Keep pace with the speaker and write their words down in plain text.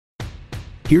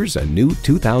Here's a new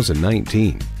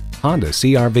 2019 Honda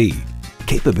CR-V.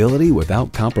 Capability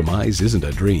without compromise isn't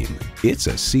a dream, it's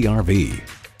a CR-V.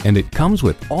 And it comes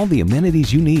with all the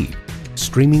amenities you need.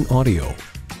 Streaming audio,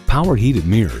 power heated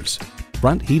mirrors,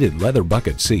 front heated leather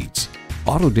bucket seats,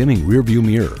 auto dimming rear view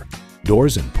mirror,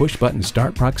 doors and push button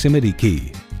start proximity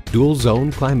key, dual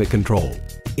zone climate control,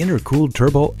 intercooled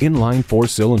turbo inline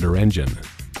 4-cylinder engine,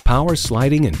 power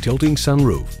sliding and tilting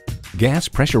sunroof, gas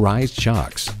pressurized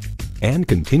shocks, and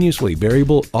continuously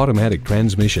variable automatic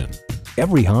transmission.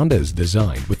 Every Honda is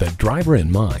designed with the driver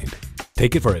in mind.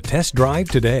 Take it for a test drive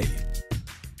today.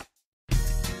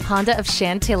 Honda of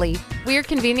Chantilly. We're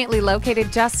conveniently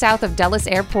located just south of Dulles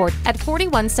Airport at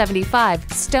 4175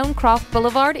 Stonecroft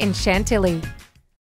Boulevard in Chantilly.